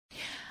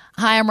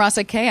Hi, I'm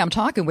Rasa Kay. I'm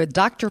talking with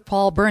Dr.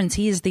 Paul Burns.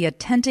 He is the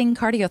attending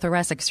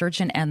cardiothoracic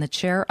surgeon and the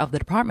chair of the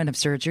Department of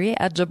Surgery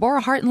at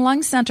Deborah Heart and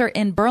Lung Center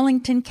in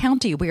Burlington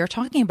County. We are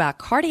talking about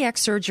cardiac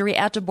surgery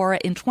at Deborah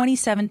in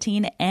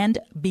 2017 and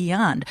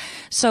beyond.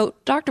 So,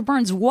 Dr.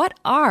 Burns, what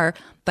are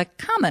the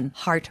common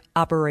heart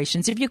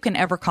operations, if you can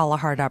ever call a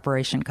heart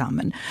operation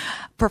common,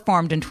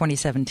 performed in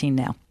 2017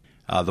 now?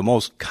 The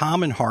most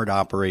common heart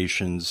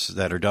operations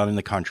that are done in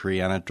the country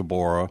and at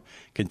Deborah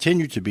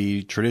continue to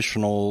be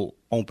traditional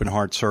open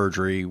heart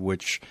surgery,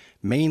 which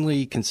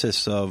mainly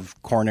consists of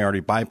coronary artery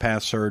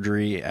bypass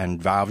surgery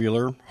and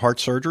valvular heart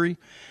surgery.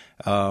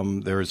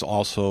 There is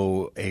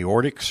also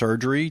aortic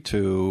surgery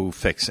to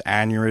fix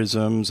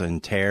aneurysms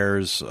and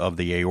tears of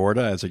the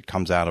aorta as it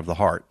comes out of the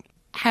heart.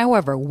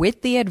 However,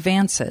 with the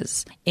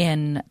advances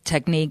in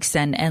techniques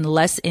and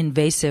less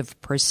invasive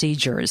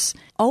procedures,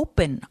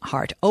 open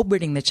heart,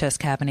 opening the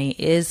chest cavity,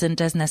 isn't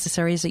as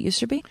necessary as it used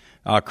to be?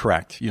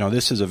 Correct.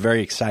 This is a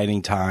very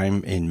exciting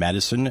time in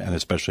medicine and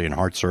especially in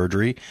heart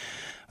surgery.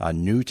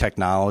 New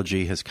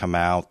technology has come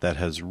out that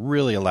has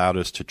really allowed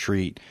us to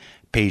treat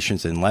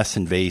patients in less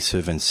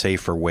invasive and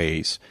safer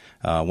ways.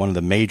 One of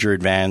the major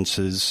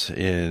advances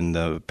in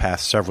the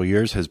past several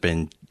years has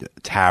been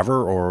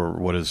TAVR, or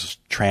what is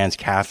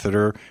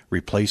transcatheter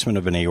replacement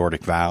of an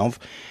aortic valve.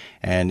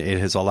 And it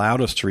has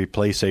allowed us to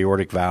replace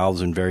aortic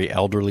valves in very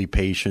elderly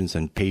patients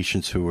and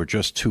patients who are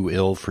just too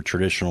ill for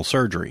traditional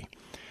surgery.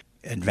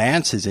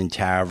 Advances in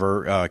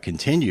TAVR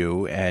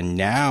continue, and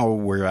now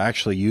we're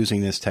actually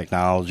using this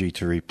technology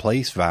to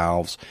replace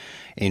valves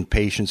in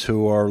patients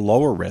who are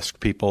lower risk,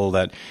 people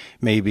that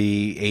may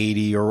be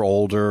 80 or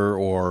older,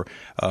 or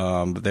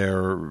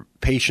they're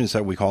patients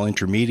that we call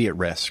intermediate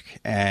risk.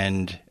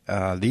 And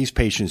these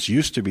patients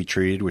used to be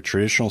treated with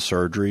traditional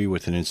surgery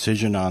with an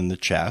incision on the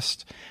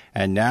chest,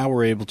 and now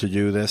we're able to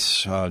do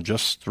this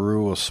just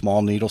through a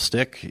small needle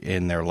stick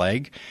in their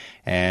leg.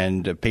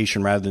 And a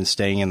patient, rather than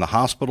staying in the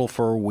hospital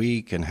for a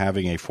week and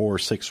having a 4 or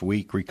 6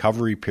 week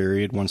recovery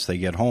period once they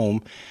get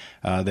home,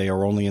 they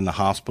are only in the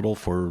hospital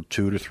for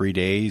 2 to 3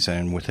 days,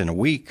 and within a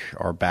week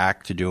are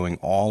back to doing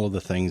all of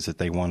the things that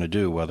they want to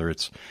do, whether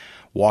it's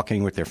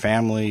walking with their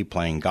family,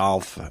 playing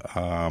golf.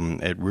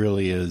 It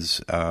really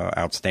is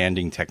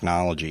outstanding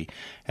technology.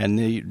 And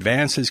the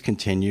advances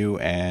continue,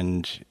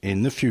 and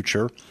in the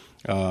future,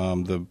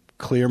 the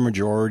clear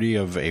majority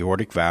of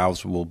aortic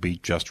valves will be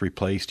just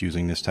replaced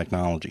using this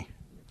technology.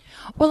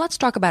 Well, let's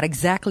talk about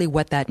exactly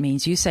what that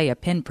means. You say a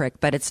pinprick,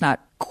 but it's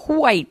not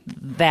quite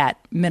that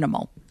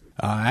minimal.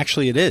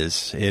 Actually, it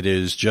is. It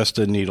is just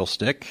a needle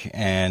stick,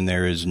 and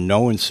there is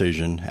no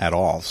incision at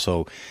all.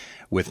 So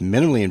with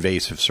minimally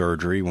invasive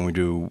surgery, when we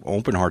do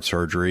open heart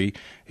surgery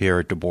here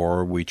at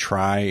Deborah, we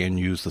try and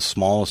use the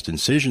smallest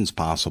incisions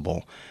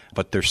possible,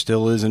 but there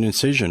still is an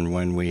incision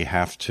when we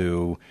have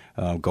to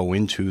go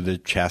into the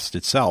chest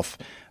itself.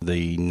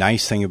 The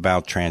nice thing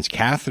about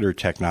transcatheter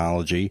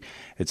technology,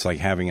 it's like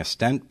having a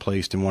stent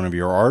placed in one of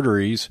your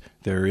arteries.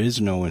 There is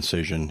no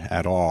incision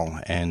at all.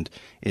 And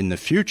in the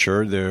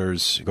future,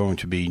 there's going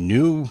to be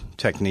new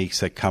techniques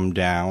that come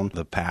down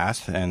the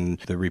path, and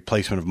the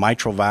replacement of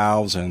mitral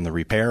valves and the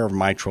repair of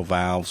mitral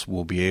valves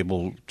will be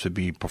able to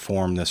be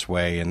performed this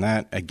way. And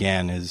that,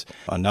 again, is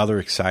another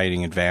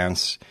exciting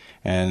advance.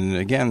 And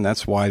again,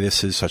 that's why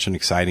this is such an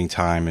exciting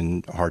time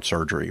in heart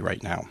surgery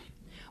right now.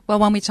 Well,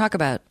 when we talk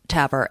about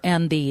TAVR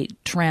and the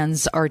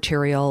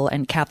transarterial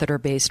and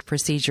catheter-based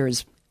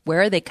procedures,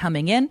 where are they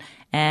coming in,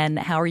 and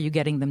how are you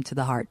getting them to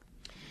the heart?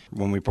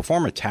 When we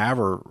perform a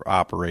TAVR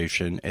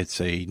operation, it's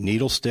a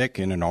needle stick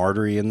in an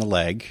artery in the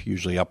leg,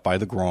 usually up by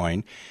the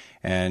groin,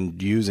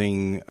 and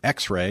using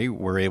X-ray,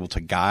 we're able to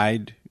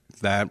guide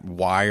that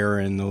wire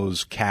and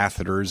those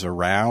catheters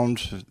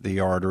around the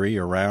artery,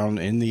 around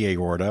in the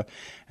aorta,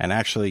 and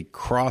actually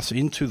cross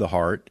into the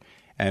heart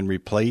and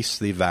replace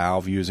the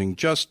valve using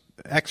just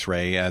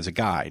X-ray as a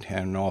guide.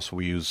 And also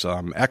we use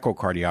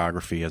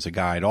echocardiography as a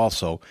guide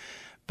also.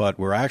 But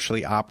we're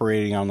actually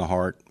operating on the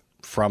heart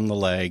from the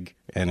leg,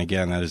 and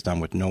again, that is done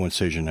with no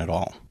incision at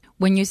all.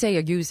 When you say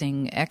you're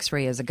using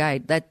X-ray as a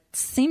guide, that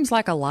seems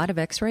like a lot of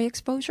X-ray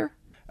exposure?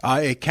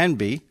 It can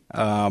be,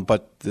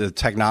 but the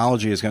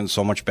technology has gotten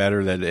so much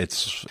better that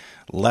it's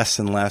less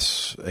and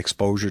less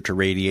exposure to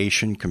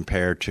radiation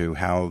compared to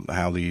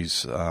how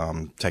these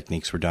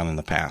techniques were done in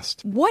the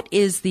past. What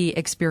is the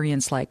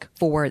experience like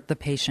for the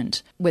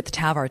patient with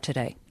TAVR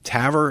today?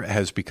 TAVR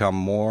has become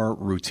more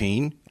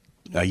routine.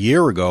 A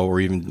year ago, or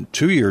even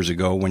 2 years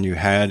ago, when you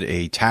had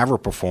a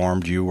TAVR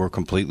performed, you were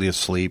completely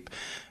asleep.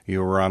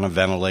 You were on a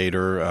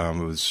ventilator.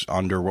 It was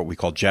under what we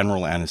call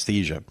general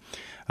anesthesia.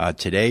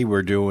 Today,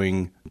 we're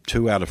doing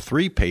 2 out of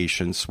 3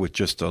 patients with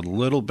just a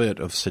little bit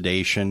of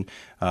sedation.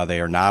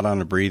 They are not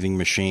on a breathing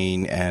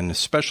machine, and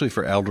especially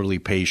for elderly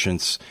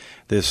patients,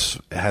 this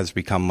has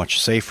become a much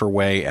safer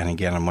way, and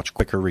again, a much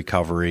quicker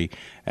recovery,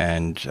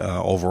 and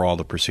overall,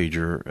 the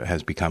procedure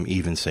has become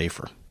even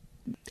safer.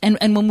 And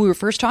when we were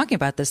first talking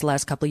about this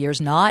last couple of years,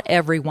 not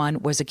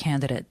everyone was a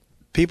candidate.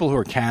 People who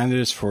are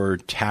candidates for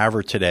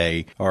TAVR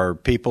today are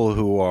people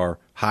who are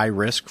high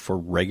risk for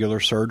regular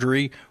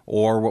surgery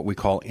or what we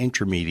call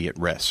intermediate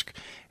risk.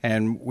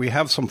 And we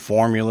have some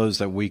formulas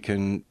that we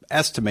can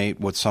estimate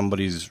what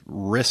somebody's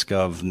risk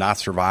of not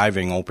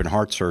surviving open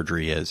heart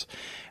surgery is.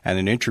 And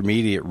an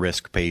intermediate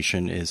risk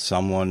patient is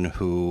someone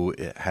who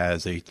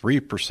has a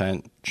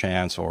 3%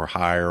 chance or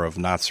higher of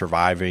not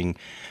surviving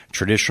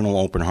traditional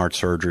open heart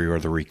surgery or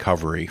the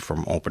recovery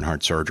from open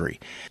heart surgery.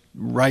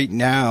 Right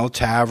now,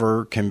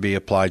 TAVR can be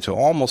applied to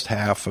almost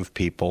half of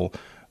people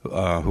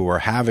who are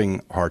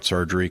having heart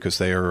surgery because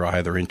they are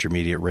either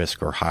intermediate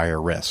risk or higher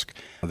risk.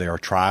 There are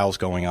trials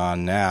going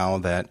on now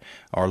that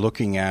are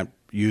looking at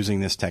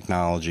using this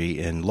technology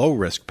in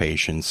low-risk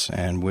patients,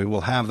 and we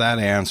will have that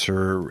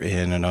answer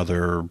in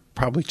another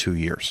probably 2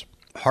 years.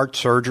 Heart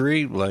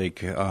surgery,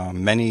 like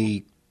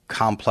many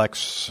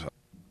complex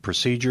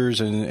procedures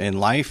in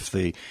life,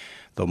 the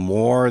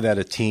more that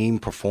a team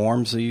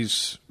performs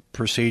these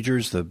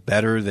procedures, the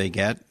better they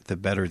get, the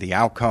better the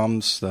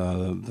outcomes,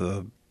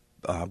 the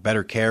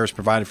better care is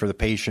provided for the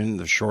patient,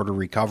 the shorter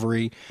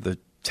recovery. The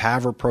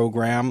TAVR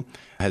program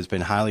has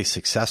been highly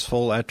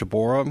successful at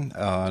Deborah.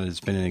 It's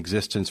been in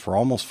existence for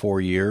almost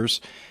 4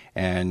 years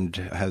and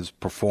has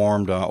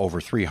performed over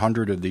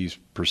 300 of these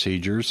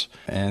procedures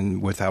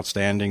and with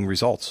outstanding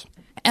results.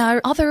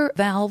 Are other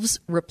valves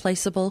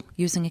replaceable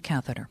using a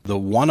catheter? The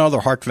one other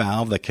heart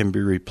valve that can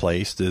be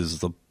replaced is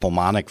the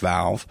pulmonic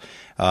valve.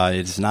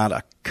 It's not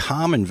a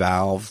common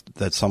valve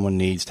that someone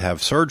needs to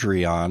have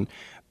surgery on,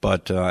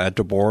 but at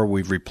Deborah,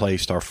 we've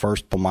replaced our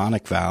first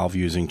pulmonic valve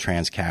using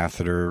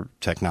transcatheter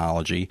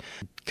technology.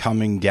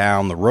 Coming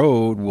down the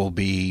road will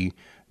be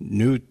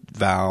new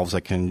valves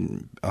that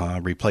can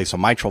replace a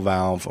mitral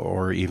valve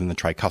or even the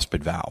tricuspid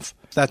valve.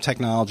 That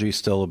technology is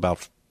still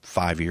about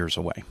 5 years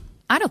away.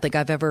 I don't think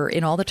I've ever,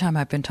 in all the time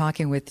I've been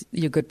talking with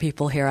you good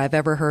people here, I've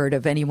ever heard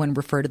of anyone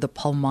refer to the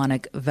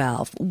pulmonic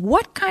valve.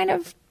 What kind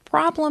of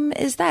problem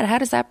is that? How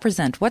does that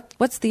present?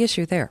 What's the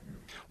issue there?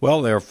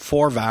 Well, there are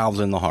 4 valves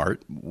in the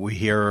heart. We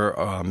hear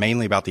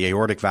mainly about the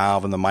aortic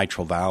valve and the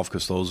mitral valve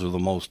because those are the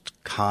most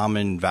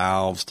common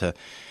valves to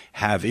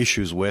have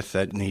issues with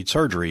that need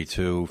surgery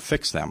to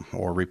fix them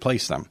or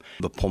replace them.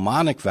 The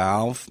pulmonic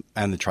valve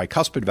and the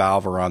tricuspid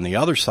valve are on the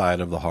other side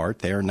of the heart.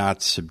 They are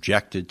not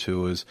subjected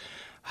to as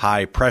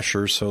high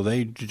pressure, so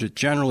they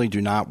generally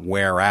do not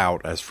wear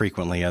out as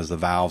frequently as the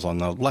valves on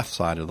the left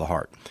side of the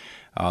heart.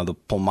 The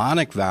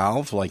pulmonic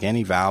valve, like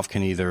any valve,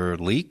 can either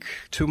leak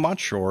too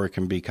much or it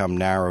can become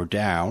narrowed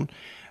down.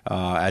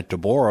 At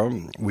Deborah,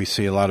 we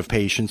see a lot of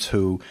patients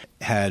who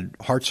had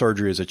heart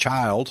surgery as a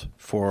child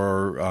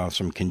for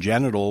some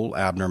congenital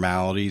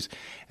abnormalities,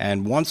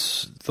 and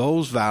once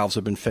those valves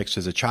have been fixed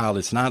as a child,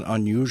 it's not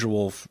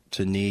unusual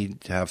to need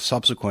to have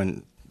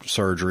subsequent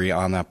surgery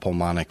on that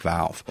pulmonic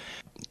valve.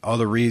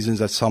 Other reasons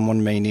that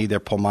someone may need their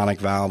pulmonic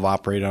valve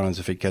operated on is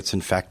if it gets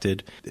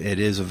infected. It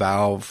is a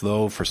valve,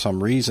 though, for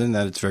some reason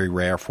that it's very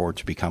rare for it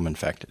to become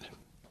infected.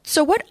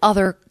 So what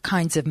other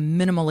kinds of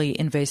minimally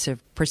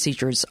invasive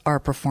procedures are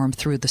performed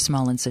through the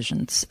small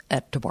incisions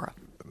at Deborah?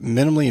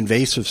 Minimally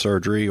invasive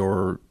surgery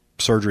or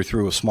surgery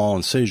through a small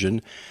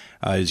incision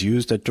is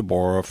used at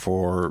Deborah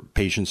for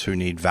patients who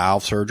need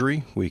valve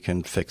surgery. We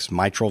can fix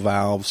mitral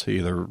valves,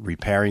 either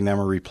repairing them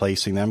or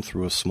replacing them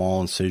through a small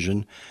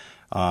incision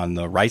on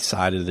the right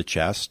side of the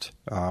chest.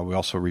 We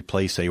also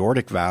replace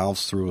aortic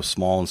valves through a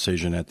small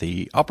incision at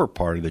the upper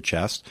part of the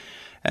chest.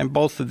 And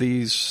both of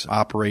these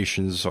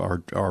operations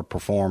are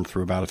performed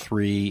through about a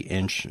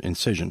 3-inch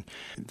incision.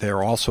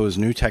 There also is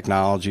new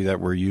technology that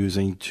we're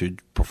using to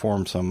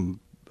perform some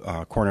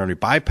coronary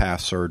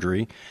bypass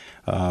surgery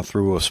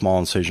through a small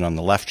incision on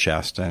the left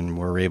chest, and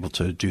we're able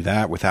to do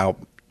that without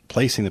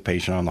placing the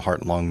patient on the heart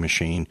and lung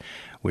machine,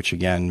 which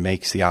again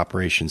makes the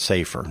operation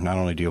safer. Not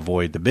only do you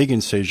avoid the big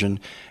incision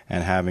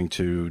and having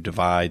to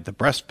divide the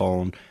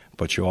breastbone,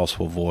 but you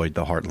also avoid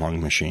the heart and lung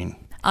machine.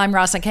 I'm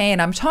Rosa Kay,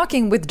 and I'm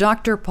talking with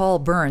Dr. Paul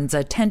Burns,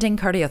 attending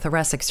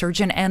cardiothoracic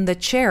surgeon and the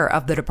chair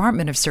of the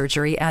Department of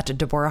Surgery at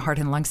Deborah Heart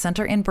and Lung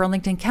Center in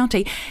Burlington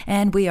County.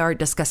 And we are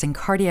discussing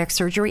cardiac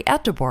surgery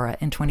at Deborah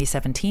in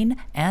 2017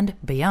 and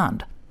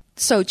beyond.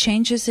 So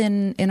changes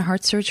in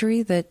heart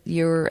surgery that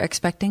you're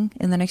expecting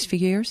in the next few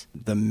years?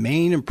 The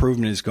main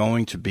improvement is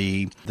going to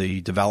be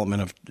the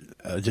development of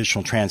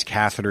additional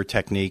transcatheter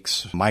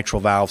techniques. Mitral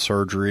valve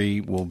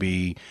surgery will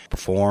be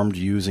performed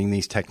using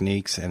these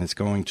techniques, and it's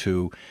going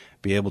to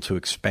be able to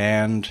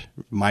expand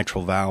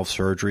mitral valve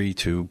surgery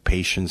to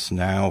patients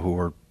now who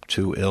are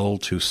too ill,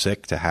 too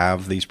sick to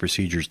have these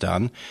procedures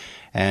done,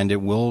 and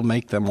it will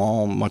make them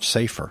all much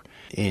safer.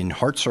 In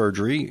heart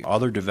surgery,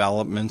 other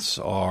developments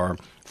are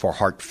for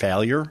heart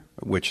failure,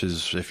 which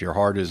is if your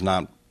heart is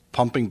not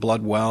pumping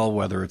blood well,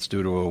 whether it's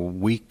due to a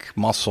weak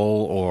muscle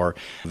or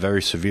a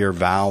very severe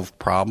valve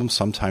problem.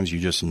 Sometimes you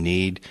just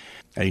need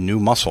a new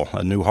muscle,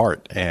 a new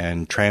heart,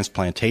 and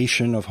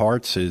transplantation of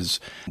hearts is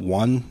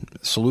one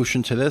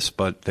solution to this,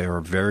 but there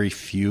are very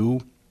few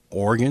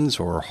organs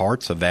or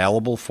hearts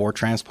available for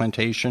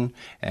transplantation,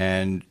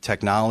 and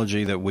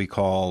technology that we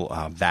call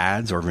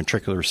VADs or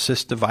ventricular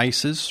assist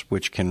devices,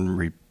 which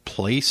can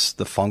replace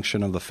the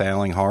function of the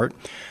failing heart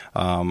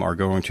are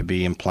going to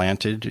be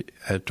implanted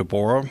at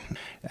Deborah.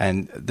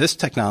 And this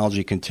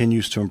technology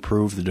continues to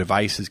improve. The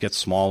devices get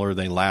smaller,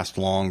 they last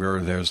longer,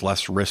 there's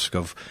less risk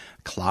of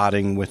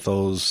clotting with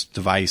those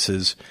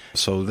devices.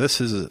 So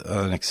this is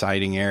an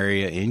exciting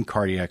area in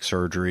cardiac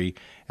surgery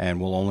and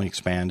will only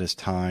expand as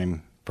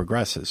time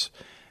progresses.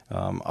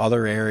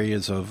 Other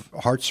areas of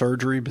heart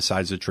surgery,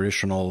 besides the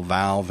traditional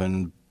valve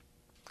and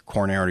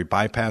coronary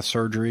bypass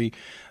surgery,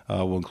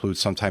 will include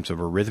some types of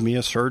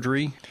arrhythmia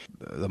surgery.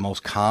 The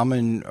most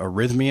common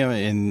arrhythmia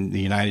in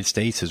the United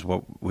States is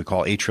what we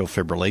call atrial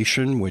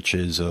fibrillation, which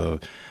is a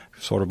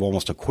sort of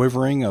almost a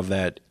quivering of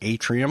that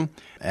atrium.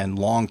 And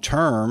long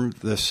term,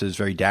 this is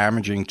very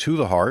damaging to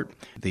the heart.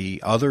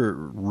 The other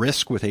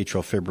risk with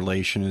atrial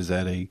fibrillation is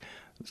that a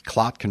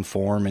clot can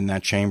form in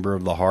that chamber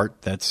of the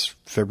heart that's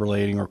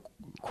fibrillating or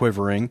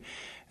quivering.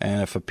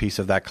 And if a piece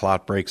of that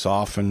clot breaks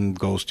off and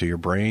goes to your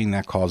brain,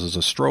 that causes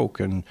a stroke.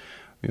 And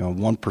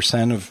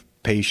 1% of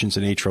patients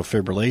in atrial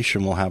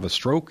fibrillation will have a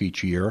stroke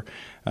each year,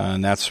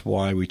 and that's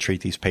why we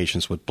treat these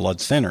patients with blood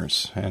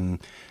thinners. And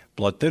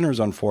blood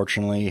thinners,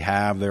 unfortunately,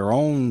 have their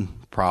own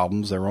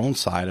problems, their own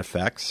side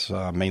effects,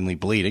 mainly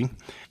bleeding.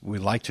 We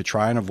like to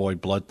try and avoid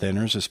blood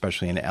thinners,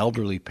 especially in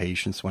elderly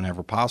patients,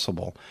 whenever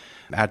possible.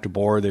 At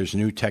Deborah, there's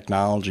new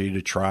technology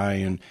to try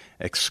and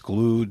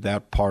exclude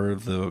that part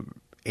of the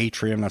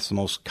atrium. That's the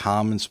most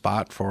common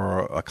spot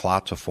for a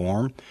clot to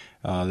form.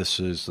 This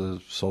is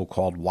the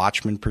so-called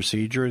Watchman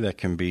procedure that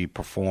can be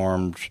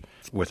performed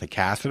with a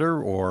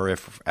catheter, or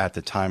if at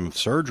the time of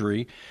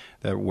surgery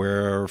that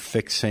we're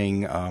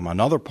fixing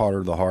another part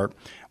of the heart,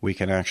 we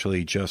can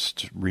actually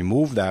just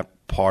remove that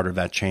part of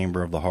that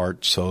chamber of the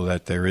heart so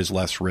that there is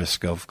less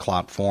risk of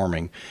clot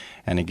forming.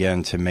 And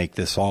again, to make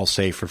this all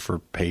safer for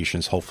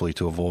patients, hopefully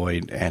to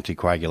avoid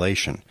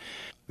anticoagulation.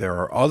 There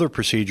are other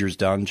procedures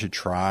done to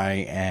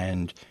try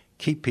and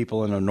keep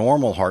people in a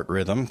normal heart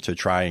rhythm, to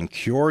try and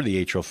cure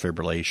the atrial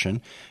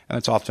fibrillation. And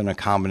it's often a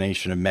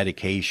combination of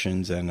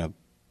medications and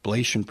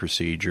ablation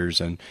procedures.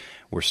 And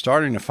we're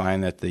starting to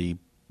find that the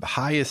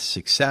highest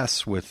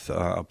success with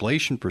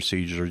ablation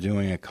procedures are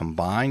doing a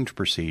combined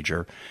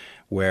procedure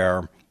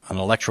where an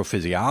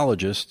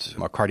electrophysiologist,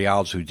 a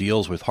cardiologist who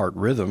deals with heart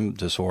rhythm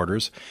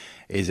disorders,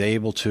 is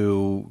able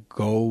to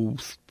go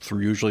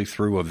usually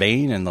through a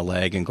vein in the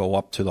leg and go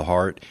up to the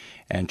heart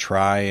and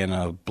try and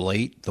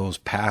ablate those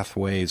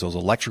pathways, those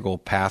electrical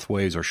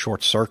pathways or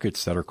short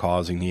circuits that are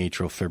causing the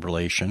atrial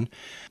fibrillation.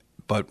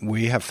 But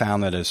we have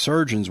found that as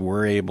surgeons,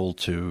 we're able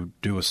to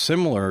do a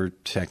similar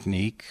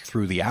technique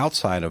through the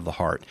outside of the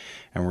heart,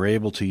 and we're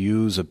able to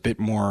use a bit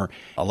more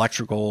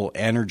electrical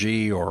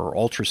energy or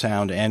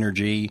ultrasound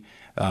energy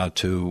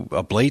to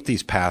ablate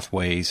these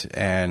pathways.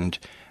 And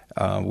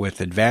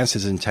with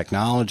advances in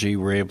technology,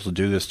 we're able to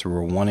do this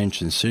through a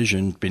 1-inch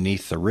incision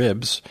beneath the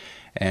ribs.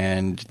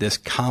 And this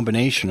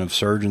combination of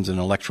surgeons and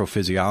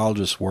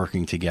electrophysiologists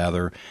working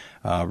together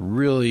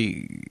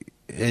really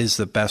is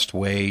the best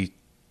way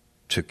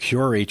to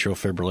cure atrial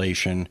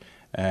fibrillation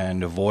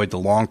and avoid the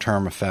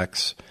long-term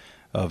effects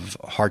of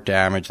heart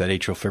damage that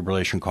atrial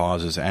fibrillation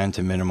causes, and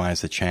to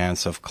minimize the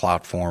chance of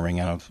clot forming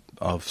and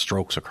of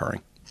strokes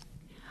occurring.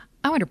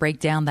 I want to break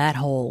down that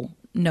whole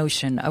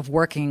notion of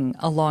working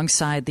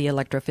alongside the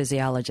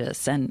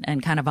electrophysiologists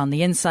and kind of on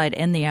the inside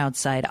and the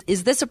outside.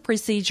 Is this a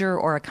procedure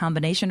or a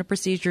combination of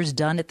procedures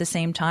done at the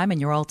same time and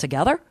you're all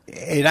together?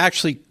 It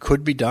actually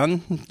could be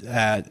done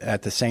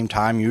at the same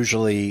time.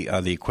 Usually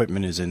the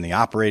equipment is in the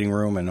operating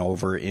room and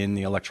over in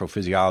the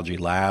electrophysiology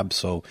lab,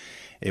 so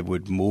it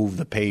would move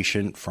the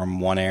patient from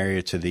one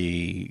area to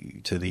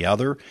the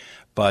other.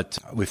 But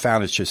we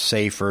found it's just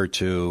safer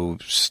to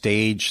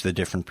stage the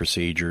different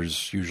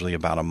procedures, usually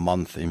about a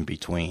month in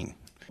between.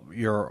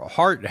 Your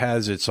heart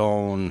has its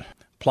own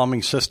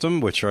plumbing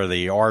system, which are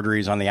the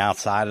arteries on the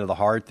outside of the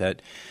heart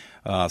that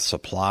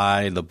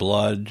supply the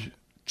blood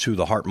to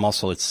the heart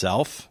muscle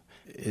itself.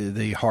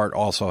 The heart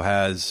also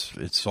has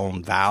its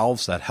own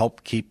valves that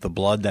help keep the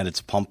blood that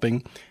it's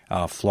pumping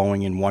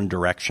flowing in one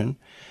direction.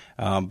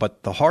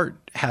 But the heart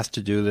has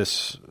to do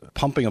this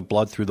pumping of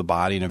blood through the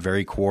body in a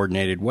very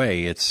coordinated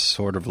way. It's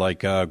sort of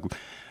like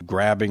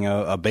grabbing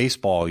a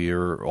baseball.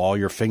 All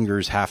your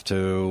fingers have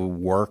to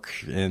work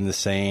in the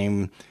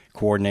same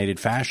coordinated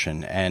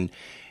fashion. And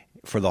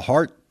for the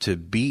heart to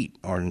beat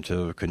or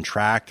to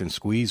contract and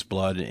squeeze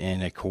blood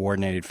in a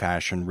coordinated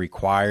fashion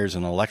requires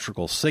an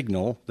electrical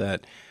signal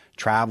that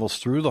travels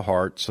through the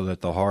heart so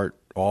that the heart,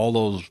 all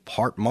those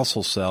heart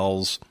muscle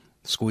cells,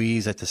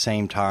 squeeze at the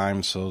same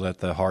time so that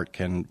the heart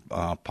can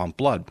pump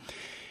blood.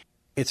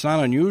 It's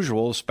not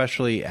unusual,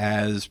 especially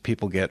as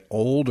people get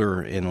older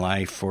in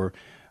life, for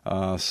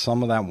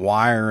some of that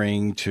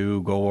wiring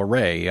to go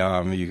awry.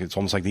 It's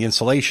almost like the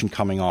insulation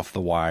coming off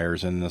the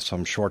wires, and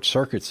some short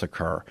circuits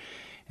occur.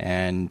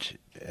 And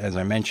as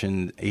I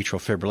mentioned, atrial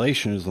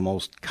fibrillation is the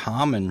most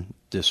common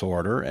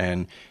disorder,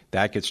 and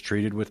that gets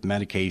treated with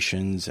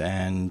medications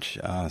and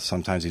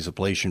sometimes these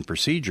ablation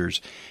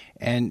procedures.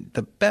 And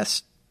the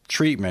best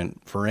treatment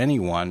for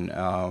anyone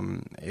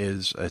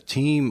is a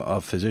team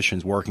of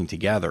physicians working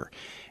together.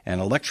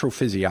 And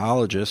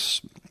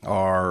electrophysiologists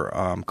are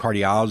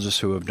cardiologists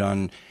who have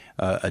done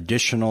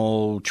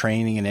additional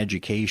training and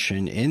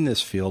education in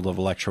this field of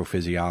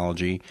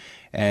electrophysiology.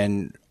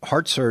 And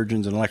heart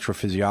surgeons and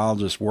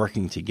electrophysiologists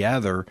working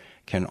together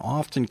can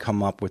often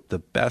come up with the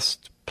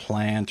best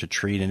plan to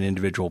treat an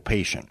individual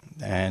patient.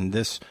 And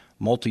this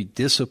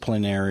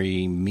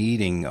multidisciplinary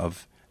meeting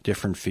of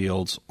different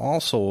fields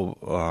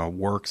also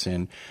works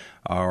in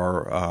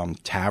our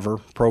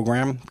TAVR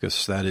program,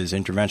 because that is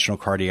interventional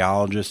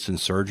cardiologists and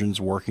surgeons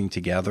working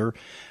together,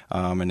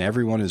 and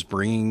everyone is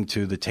bringing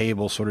to the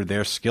table sort of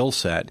their skill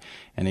set.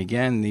 And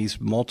again, these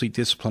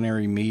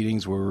multidisciplinary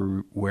meetings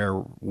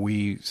where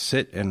we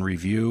sit and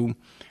review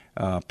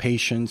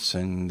patients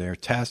and their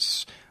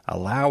tests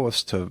allow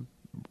us to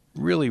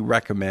really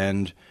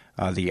recommend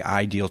the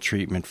ideal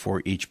treatment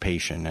for each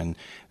patient. And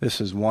this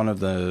is one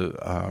of the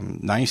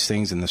nice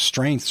things and the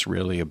strengths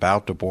really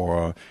about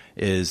Deborah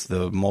is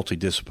the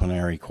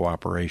multidisciplinary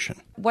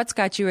cooperation. What's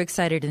got you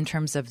excited in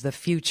terms of the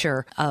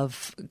future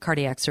of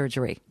cardiac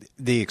surgery?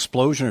 The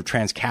explosion of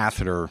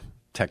transcatheter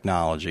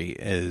technology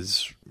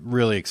is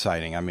really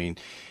exciting. I mean,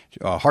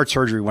 heart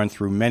surgery went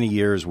through many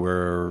years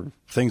where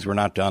things were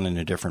not done in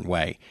a different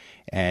way.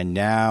 And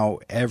now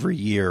every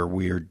year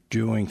we are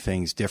doing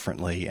things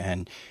differently.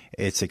 And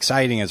it's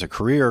exciting as a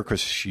career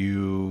because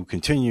you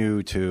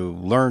continue to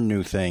learn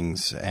new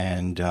things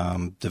and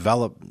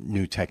develop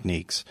new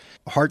techniques.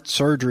 Heart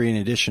surgery, in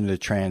addition to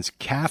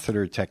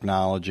transcatheter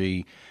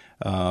technology,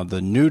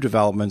 the new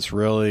developments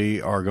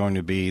really are going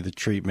to be the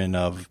treatment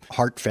of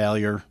heart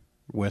failure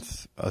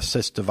with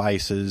assist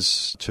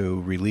devices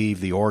to relieve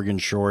the organ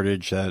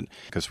shortage,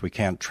 because we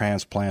can't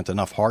transplant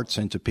enough hearts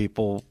into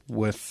people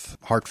with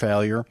heart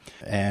failure.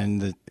 And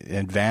the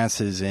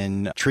advances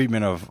in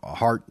treatment of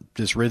heart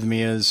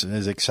dysrhythmias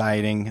is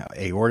exciting.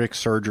 Aortic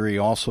surgery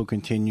also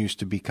continues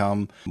to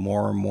become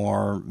more and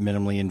more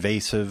minimally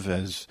invasive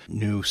as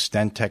new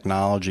stent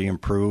technology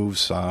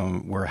improves.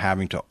 We're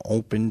having to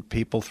open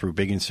people through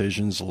big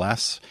incisions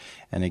less.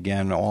 And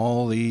again,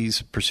 all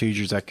these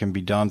procedures that can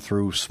be done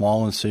through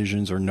small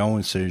incisions or no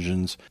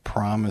incisions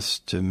promise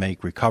to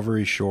make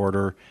recovery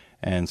shorter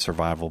and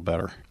survival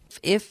better.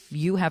 If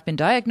you have been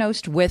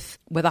diagnosed with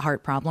a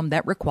heart problem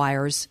that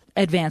requires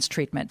advanced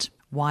treatment,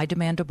 why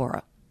demand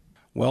Deborah?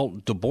 Well,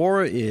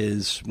 Deborah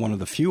is one of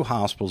the few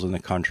hospitals in the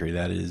country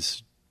that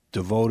is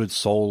devoted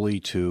solely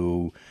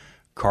to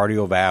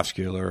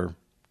cardiovascular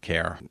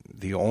care.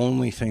 The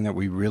only thing that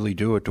we really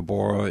do at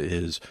Deborah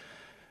is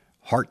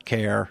heart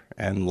care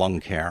and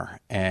lung care.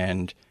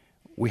 And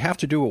we have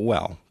to do it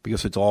well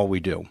because it's all we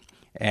do.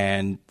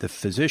 And the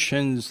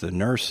physicians, the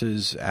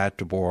nurses at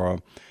Deborah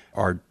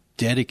are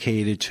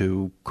dedicated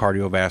to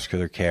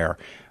cardiovascular care.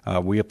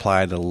 We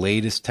apply the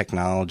latest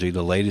technology,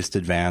 the latest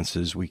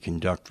advances. We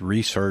conduct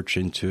research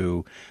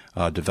into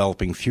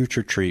developing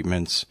future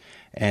treatments.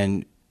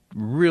 And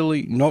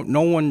really,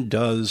 no one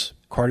does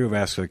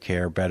cardiovascular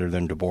care better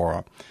than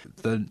Deborah.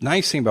 The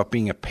nice thing about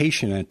being a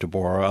patient at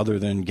Deborah, other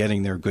than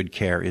getting their good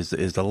care, is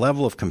the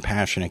level of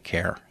compassionate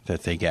care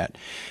that they get.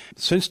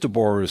 Since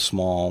Deborah is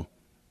small,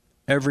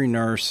 every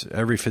nurse,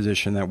 every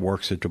physician that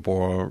works at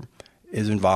Deborah is involved